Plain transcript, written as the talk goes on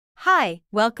Hi,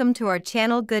 welcome to our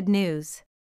channel Good News.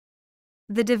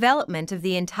 The development of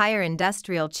the entire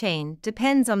industrial chain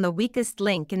depends on the weakest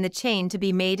link in the chain to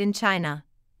be made in China,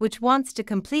 which wants to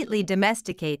completely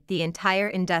domesticate the entire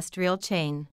industrial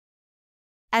chain.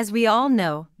 As we all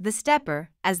know, the stepper,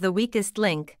 as the weakest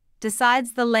link,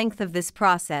 decides the length of this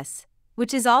process,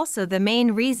 which is also the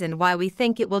main reason why we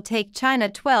think it will take China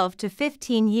 12 to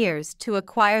 15 years to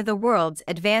acquire the world's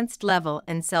advanced level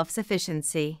and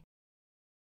self-sufficiency.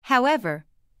 However,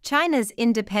 China's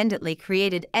independently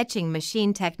created etching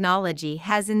machine technology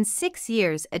has in 6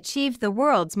 years achieved the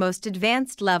world's most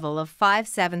advanced level of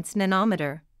 5/7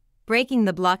 nanometer, breaking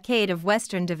the blockade of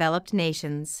Western developed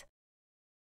nations.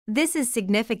 This is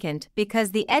significant because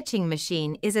the etching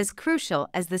machine is as crucial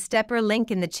as the stepper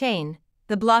link in the chain.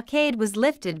 The blockade was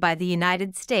lifted by the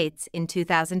United States in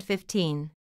 2015.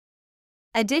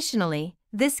 Additionally,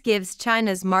 this gives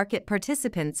China's market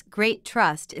participants great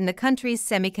trust in the country's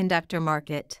semiconductor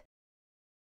market.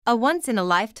 A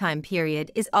once-in-a-lifetime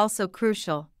period is also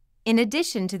crucial, in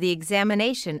addition to the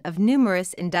examination of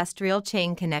numerous industrial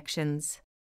chain connections.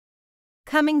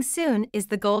 Coming soon is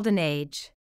the Golden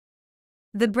Age.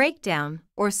 The breakdown,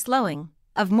 or slowing,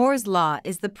 of Moore's Law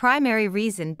is the primary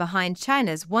reason behind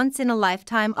China's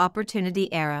once-in-a-lifetime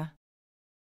opportunity era.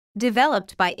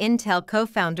 Developed by Intel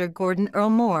co-founder Gordon Earl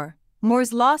Moore,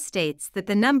 Moore's Law states that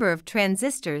the number of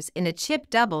transistors in a chip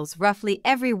doubles roughly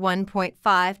every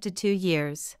 1.5 to 2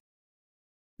 years.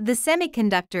 The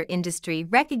semiconductor industry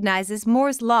recognizes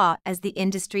Moore's Law as the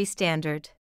industry standard.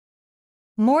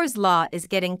 Moore's Law is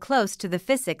getting close to the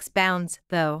physics bounds,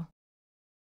 though.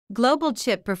 Global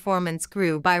chip performance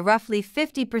grew by roughly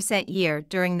 50% year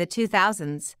during the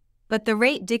 2000s, but the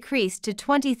rate decreased to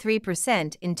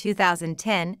 23% in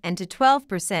 2010 and to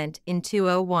 12% in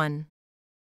 2001.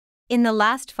 In the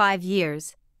last 5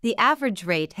 years, the average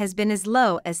rate has been as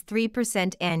low as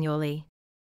 3% annually.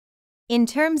 In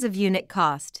terms of unit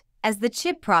cost, as the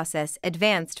chip process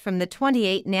advanced from the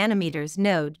 28 nanometers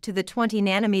node to the 20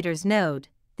 nanometers node,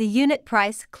 the unit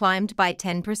price climbed by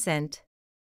 10%.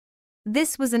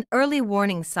 This was an early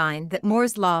warning sign that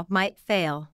Moore's Law might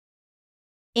fail.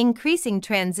 Increasing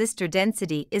transistor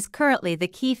density is currently the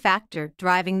key factor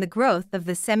driving the growth of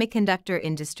the semiconductor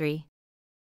industry.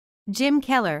 Jim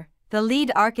Keller, the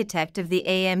lead architect of the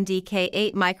AMD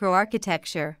K8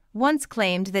 microarchitecture, once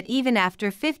claimed that even after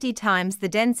 50 times the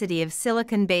density of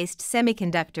silicon-based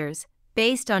semiconductors,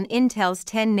 based on Intel's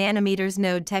 10 nanometers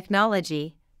node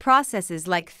technology, processes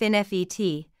like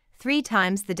FinFET, 3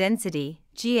 times the density,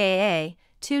 GAA,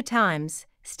 2 times,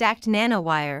 stacked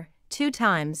nanowire, 2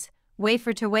 times,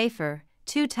 wafer-to-wafer,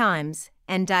 2 times,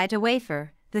 and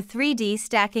die-to-wafer, the 3D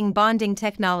stacking bonding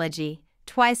technology,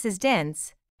 twice as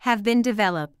dense, have been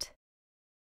developed.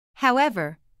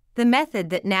 However, the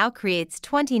method that now creates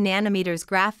 20 nanometers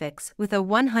graphics with a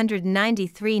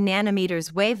 193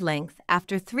 nanometers wavelength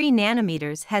after 3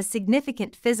 nanometers has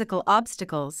significant physical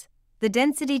obstacles. The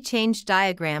density change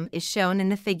diagram is shown in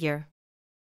the figure.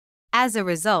 As a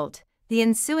result, the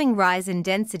ensuing rise in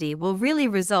density will really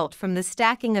result from the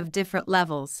stacking of different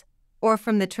levels, or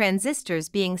from the transistors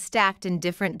being stacked in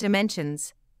different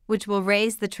dimensions, which will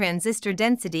raise the transistor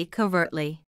density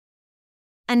covertly.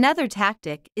 Another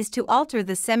tactic is to alter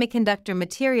the semiconductor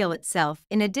material itself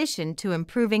in addition to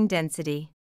improving density.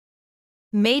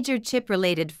 Major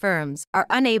chip-related firms are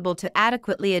unable to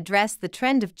adequately address the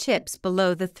trend of chips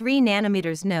below the 3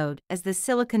 nanometers node as the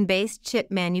silicon-based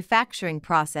chip manufacturing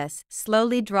process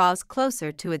slowly draws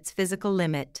closer to its physical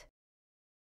limit.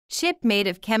 Chip made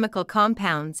of chemical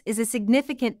compounds is a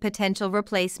significant potential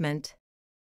replacement.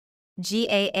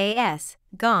 GAAS,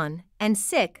 GAN, and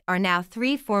SiC are now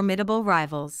 3 formidable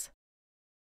rivals.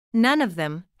 None of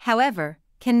them, however,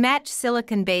 can match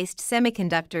silicon-based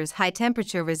semiconductors'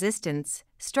 high-temperature resistance,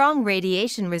 strong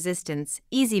radiation resistance,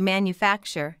 easy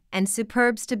manufacture, and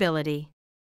superb stability.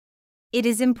 It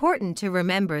is important to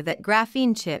remember that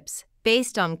graphene chips,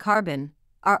 based on carbon,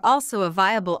 are also a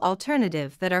viable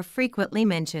alternative that are frequently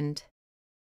mentioned.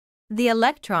 The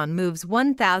electron moves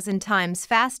 1,000 times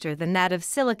faster than that of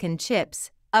silicon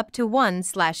chips, up to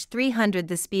 1/300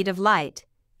 the speed of light,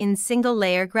 in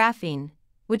single-layer graphene,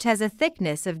 which has a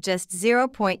thickness of just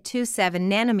 0.27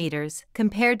 nanometers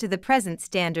compared to the present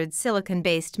standard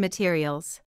silicon-based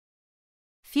materials.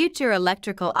 Future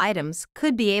electrical items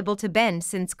could be able to bend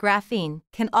since graphene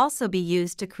can also be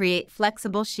used to create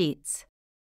flexible sheets.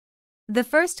 The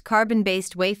first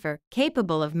carbon-based wafer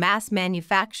capable of mass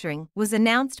manufacturing was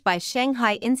announced by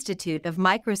Shanghai Institute of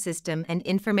Microsystem and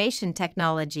Information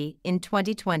Technology in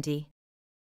 2020.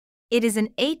 It is an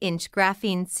 8-inch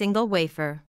graphene single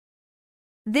wafer.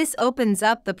 This opens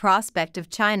up the prospect of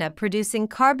China producing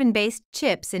carbon-based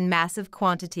chips in massive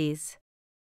quantities.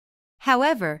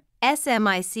 However,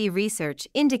 SMIC research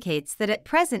indicates that at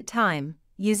present time,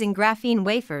 using graphene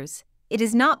wafers, it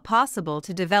is not possible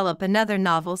to develop another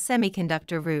novel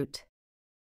semiconductor route.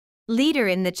 Leader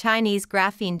in the Chinese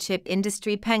graphene chip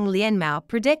industry Peng Lianmao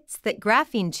predicts that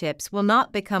graphene chips will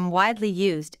not become widely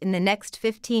used in the next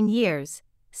 15 years.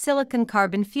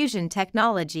 Silicon-carbon fusion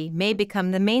technology may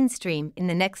become the mainstream in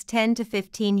the next 10 to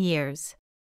 15 years.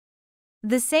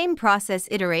 The same process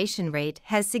iteration rate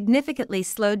has significantly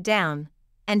slowed down,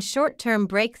 and short-term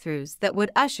breakthroughs that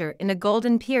would usher in a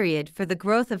golden period for the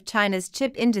growth of China's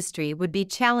chip industry would be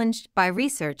challenged by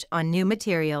research on new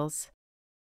materials.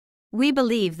 We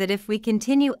believe that if we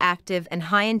continue active and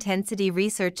high-intensity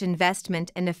research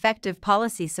investment and effective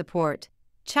policy support,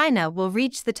 China will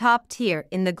reach the top tier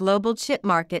in the global chip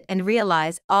market and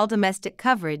realize all domestic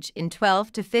coverage in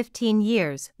 12 to 15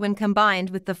 years when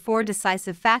combined with the 4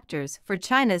 decisive factors for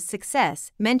China's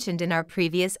success mentioned in our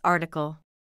previous article.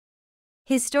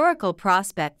 Historical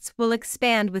prospects will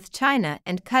expand with China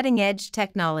and cutting-edge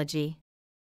technology.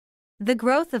 The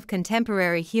growth of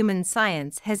contemporary human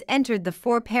science has entered the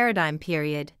 4 paradigm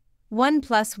period, 1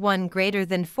 +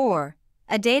 1 > 4,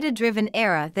 a data-driven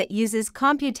era that uses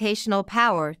computational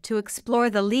power to explore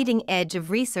the leading edge of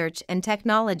research and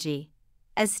technology,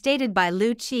 as stated by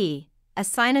Lu Qi, a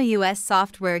Sino-US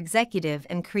software executive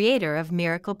and creator of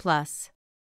Miracle Plus.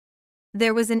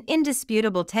 There was an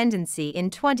indisputable tendency in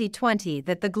 2020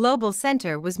 that the global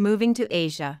center was moving to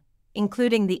Asia,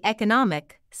 including the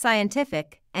economic,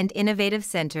 scientific, and innovative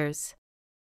centers.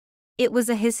 It was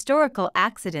a historical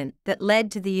accident that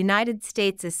led to the United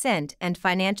States' ascent and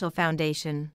financial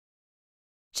foundation.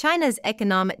 China's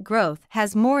economic growth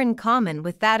has more in common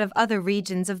with that of other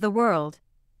regions of the world,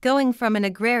 going from an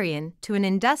agrarian to an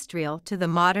industrial to the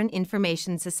modern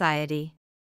information society.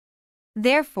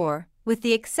 Therefore, with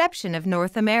the exception of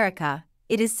North America,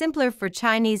 it is simpler for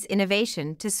Chinese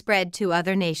innovation to spread to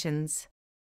other nations.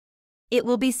 It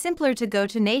will be simpler to go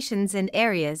to nations and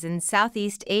areas in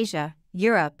Southeast Asia,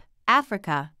 Europe,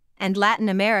 Africa, and Latin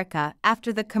America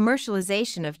after the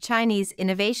commercialization of Chinese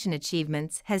innovation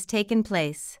achievements has taken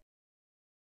place.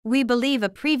 We believe a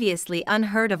previously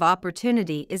unheard of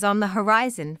opportunity is on the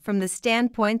horizon from the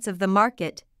standpoints of the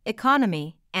market,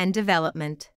 economy, and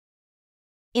development.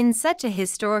 In such a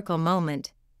historical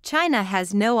moment, China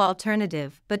has no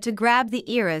alternative but to grab the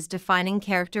era's defining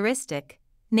characteristic,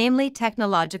 namely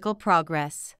technological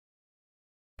progress.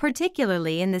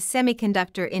 Particularly in the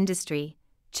semiconductor industry,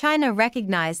 China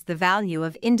recognized the value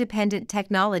of independent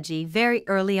technology very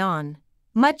early on,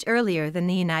 much earlier than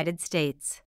the United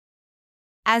States.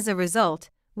 As a result,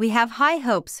 we have high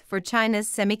hopes for China's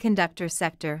semiconductor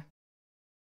sector.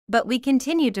 But we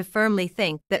continue to firmly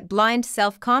think that blind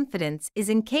self-confidence is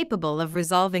incapable of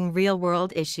resolving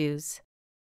real-world issues.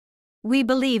 We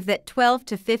believe that 12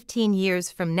 to 15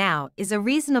 years from now is a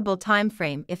reasonable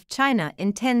timeframe if China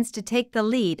intends to take the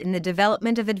lead in the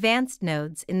development of advanced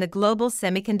nodes in the global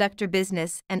semiconductor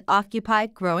business and occupy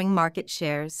growing market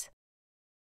shares.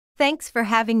 Thanks for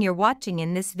watching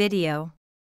in this video.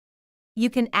 You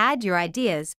can add your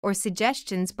ideas or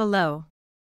suggestions below.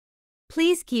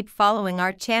 Please keep following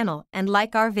our channel and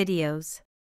like our videos.